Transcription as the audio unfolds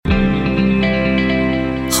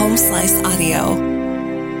Home Slice Audio.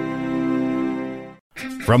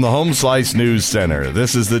 From the Home Slice News Center,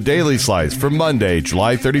 this is the Daily Slice for Monday,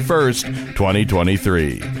 July 31st,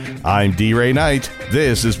 2023. I'm D. Ray Knight.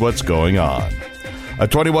 This is what's going on. A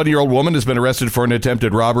 21-year-old woman has been arrested for an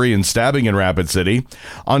attempted robbery and stabbing in Rapid City.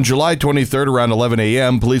 On July 23rd, around 11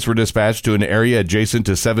 a.m., police were dispatched to an area adjacent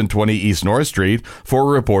to 720 East North Street for a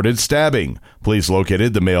reported stabbing. Police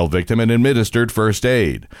located the male victim and administered first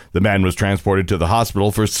aid. The man was transported to the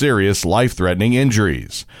hospital for serious, life-threatening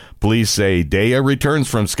injuries. Police say Dea returns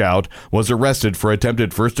from Scout was arrested for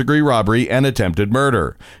attempted first-degree robbery and attempted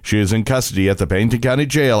murder. She is in custody at the Pennington County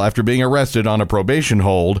Jail after being arrested on a probation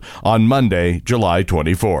hold on Monday, July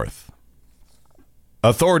 24th.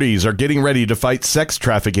 Authorities are getting ready to fight sex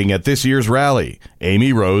trafficking at this year's rally.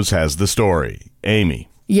 Amy Rose has the story. Amy.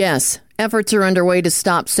 Yes, efforts are underway to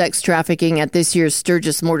stop sex trafficking at this year's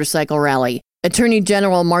Sturgis Motorcycle Rally. Attorney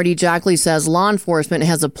General Marty Jackley says law enforcement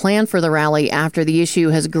has a plan for the rally after the issue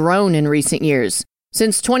has grown in recent years.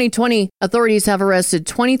 Since 2020, authorities have arrested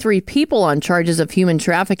 23 people on charges of human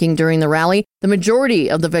trafficking during the rally. The majority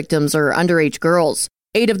of the victims are underage girls.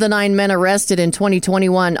 8 of the 9 men arrested in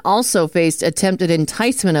 2021 also faced attempted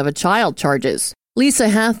enticement of a child charges. Lisa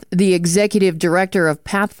Heth, the executive director of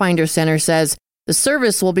Pathfinder Center, says the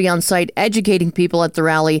service will be on site educating people at the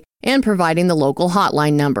rally and providing the local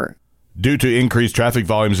hotline number. Due to increased traffic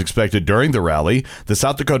volumes expected during the rally, the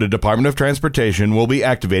South Dakota Department of Transportation will be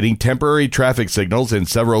activating temporary traffic signals in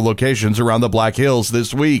several locations around the Black Hills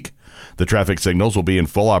this week. The traffic signals will be in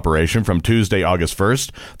full operation from Tuesday, August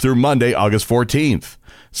 1st through Monday, August 14th.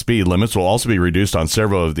 Speed limits will also be reduced on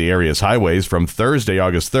several of the area's highways from Thursday,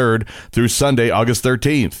 August 3rd through Sunday, August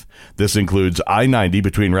 13th. This includes I-90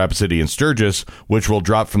 between Rapid City and Sturgis, which will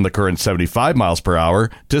drop from the current 75 miles per hour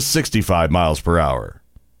to 65 miles per hour.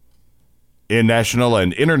 In national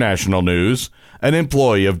and international news, an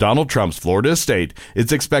employee of Donald Trump's Florida estate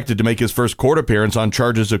is expected to make his first court appearance on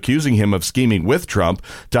charges accusing him of scheming with Trump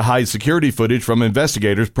to hide security footage from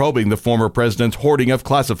investigators probing the former president's hoarding of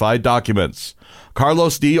classified documents.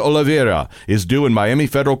 Carlos de Oliveira is due in Miami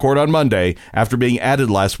federal court on Monday after being added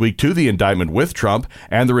last week to the indictment with Trump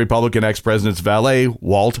and the Republican ex-president's valet,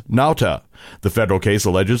 Walt Nauta. The federal case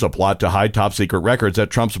alleges a plot to hide top-secret records at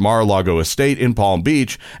Trump's Mar-a-Lago estate in Palm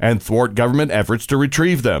Beach and thwart government efforts to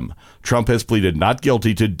retrieve them. Trump has pleaded not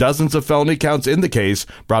guilty to dozens of felony counts in the case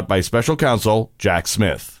brought by special counsel Jack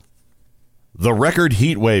Smith. The record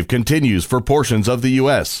heat wave continues for portions of the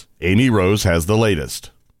U.S. Amy Rose has the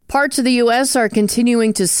latest. Parts of the U.S. are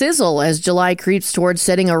continuing to sizzle as July creeps towards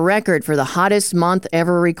setting a record for the hottest month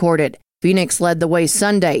ever recorded. Phoenix led the way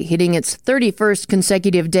Sunday, hitting its 31st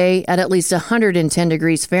consecutive day at least 110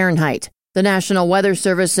 degrees Fahrenheit. The National Weather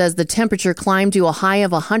Service says the temperature climbed to a high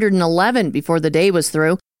of 111 before the day was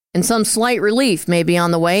through, and some slight relief may be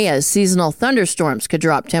on the way as seasonal thunderstorms could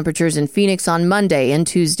drop temperatures in Phoenix on Monday and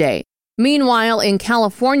Tuesday. Meanwhile, in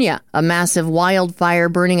California, a massive wildfire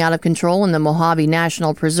burning out of control in the Mojave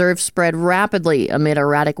National Preserve spread rapidly amid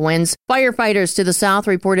erratic winds. Firefighters to the south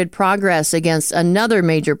reported progress against another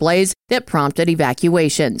major blaze that prompted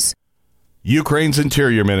evacuations. Ukraine's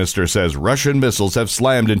interior minister says Russian missiles have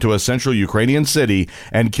slammed into a central Ukrainian city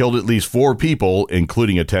and killed at least 4 people,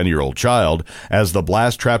 including a 10-year-old child, as the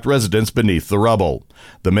blast trapped residents beneath the rubble.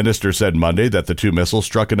 The minister said Monday that the 2 missiles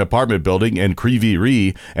struck an apartment building in Kryvyi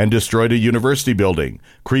Rih and destroyed a university building.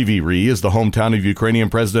 Kryvyi Rih is the hometown of Ukrainian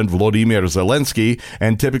President Volodymyr Zelensky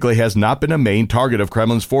and typically has not been a main target of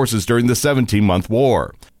Kremlin's forces during the 17-month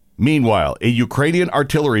war. Meanwhile, a Ukrainian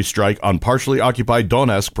artillery strike on partially occupied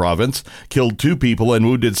Donetsk province killed 2 people and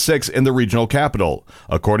wounded 6 in the regional capital,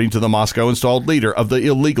 according to the Moscow-installed leader of the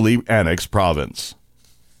illegally annexed province.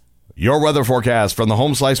 Your weather forecast from the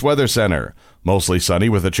Home Slice Weather Center. Mostly sunny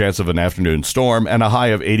with a chance of an afternoon storm and a high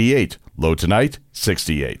of 88. Low tonight,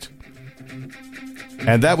 68.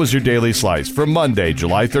 And that was your Daily Slice for Monday,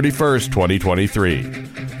 July 31st, 2023.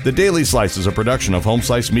 The Daily Slice is a production of Home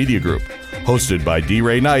Slice Media Group, hosted by D.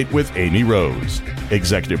 Ray Knight with Amy Rose.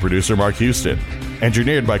 Executive producer Mark Houston.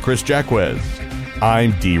 Engineered by Chris Jacquez.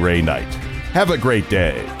 I'm D. Ray Knight. Have a great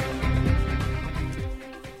day.